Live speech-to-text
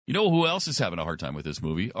You know who else is having a hard time with this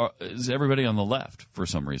movie? Is everybody on the left for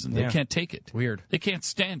some reason. They can't take it. Weird. They can't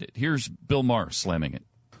stand it. Here's Bill Maher slamming it.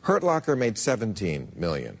 Hurt Locker made $17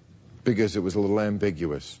 million because it was a little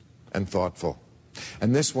ambiguous and thoughtful.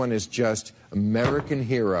 And this one is just American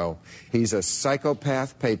hero. He's a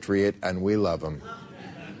psychopath patriot, and we love him.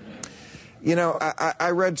 You know, I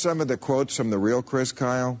read some of the quotes from the real Chris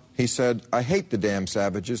Kyle. He said, "I hate the damn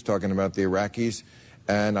savages," talking about the Iraqis,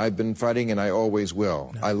 "and I've been fighting and I always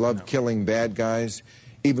will. I love killing bad guys.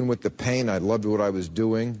 Even with the pain, I loved what I was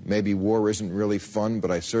doing. Maybe war isn't really fun, but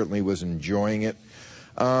I certainly was enjoying it."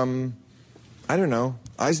 I don't know.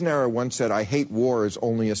 Eisenhower once said, "I hate war as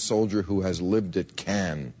only a soldier who has lived it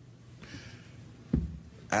can."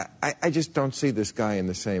 I just don't see this guy in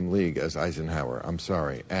the same league as Eisenhower. I'm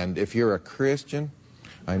sorry. And if you're a Christian,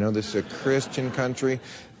 I know this is a Christian country,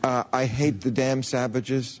 I hate the damn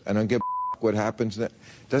savages, and I don't give a what happens. That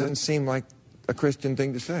doesn't seem like a Christian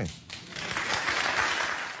thing to say.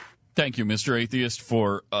 Thank you, Mr. Atheist,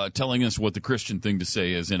 for telling us what the Christian thing to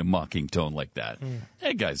say is in a mocking tone like that.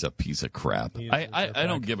 That guy's a piece of crap. I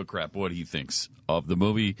don't give a crap what he thinks of the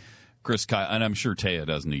movie, Chris Kyle, and I'm sure Taya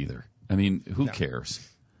doesn't either. I mean, who cares?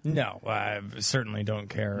 No, I certainly don't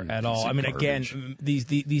care at all. I mean, garbage. again,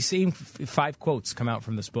 these same 5 quotes come out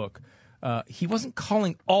from this book. He wasn't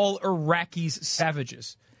calling all Iraqis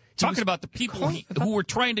savages. Talking about the people who were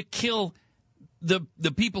trying to kill the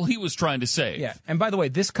people he was trying to save. Yeah, and by the way,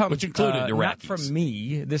 this comes which included Iraqis. Not from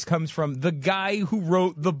me. This comes from the guy who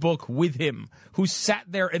wrote the book with him, who sat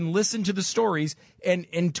there and listened to the stories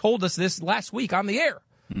and told us this last week on the air.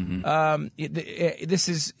 This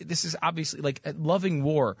is obviously like loving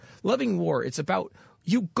war. Loving war. It's about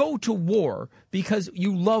you go to war because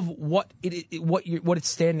you love what it's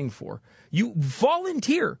standing for. You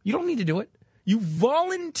volunteer. You don't need to do it. You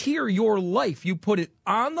volunteer your life. You put it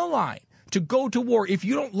on the line to go to war. If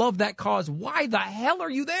you don't love that cause, why the hell are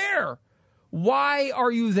you there? Why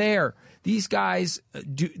are you there? These guys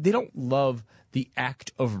they don't love the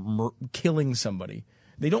act of killing somebody.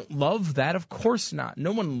 They don't love that, of course not.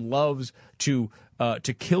 No one loves to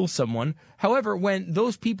kill someone. However, when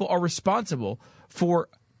those people are responsible for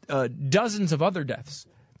dozens of other deaths,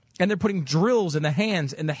 and they're putting drills in the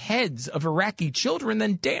hands and the heads of Iraqi children,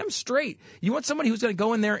 then damn straight. You want somebody who's going to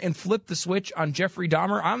go in there and flip the switch on Jeffrey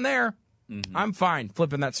Dahmer? I'm there. I'm fine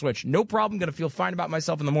flipping that switch. No problem. Going to feel fine about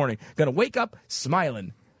myself in the morning. Going to wake up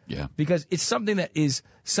smiling. Yeah, because it's something that is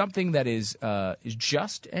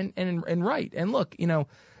just and right. And look, you know,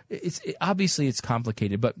 obviously it's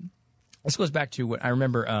complicated, but this goes back to what I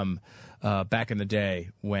remember back in the day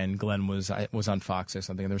when Glenn was on Fox or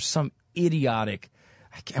something. And there's some idiotic.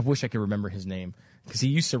 I wish I could remember his name because he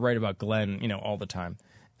used to write about Glenn, you know, all the time.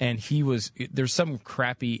 And there's some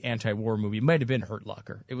crappy anti-war movie. It might have been Hurt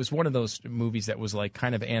Locker. It was one of those movies that was like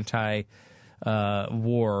kind of anti-war,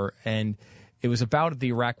 and it was about the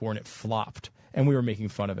Iraq War, and it flopped, and we were making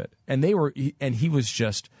fun of it. And he was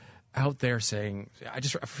just out there saying,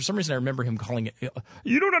 for some reason I remember him calling it,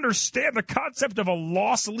 "You don't understand the concept of a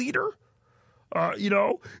loss leader." You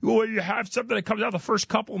know, where you have something that comes out, the first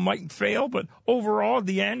couple might fail, but overall, at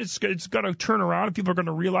the end, it's going to turn around, and people are going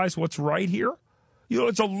to realize what's right here. You know,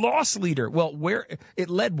 it's a loss leader. Well, where it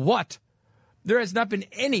led what? There has not been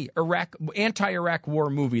any anti-Iraq war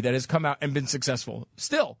movie that has come out and been successful.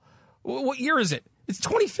 Still, what year is it? It's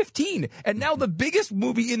 2015, and now the biggest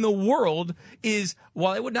movie in the world is,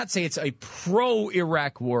 well, I would not say it's a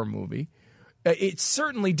pro-Iraq war movie. It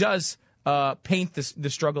certainly does paint the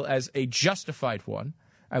struggle as a justified one,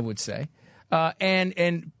 I would say,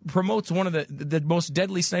 and promotes one of the most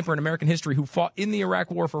deadly sniper in American history who fought in the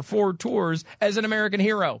Iraq War for 4 tours as an American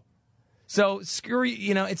hero. So screw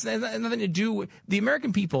you know, it's nothing to do with the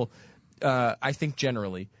American people. I think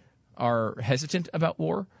generally are hesitant about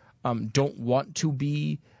war. Don't want to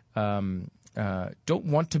be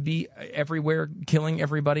everywhere killing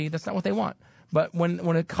everybody. That's not what they want. But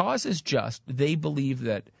when a cause is just, they believe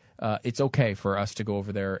that it's okay for us to go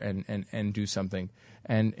over there and do something.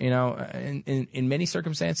 And, you know, in many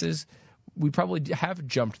circumstances, we probably have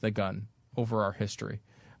jumped the gun over our history.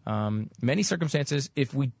 Many circumstances,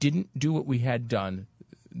 if we didn't do what we had done,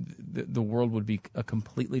 the world would be a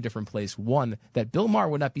completely different place. One that Bill Maher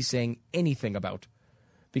would not be saying anything about.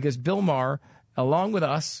 Because Bill Maher, along with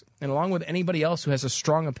us, and along with anybody else who has a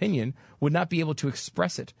strong opinion, would not be able to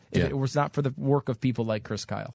express it if it was not for the work of people like Chris Kyle.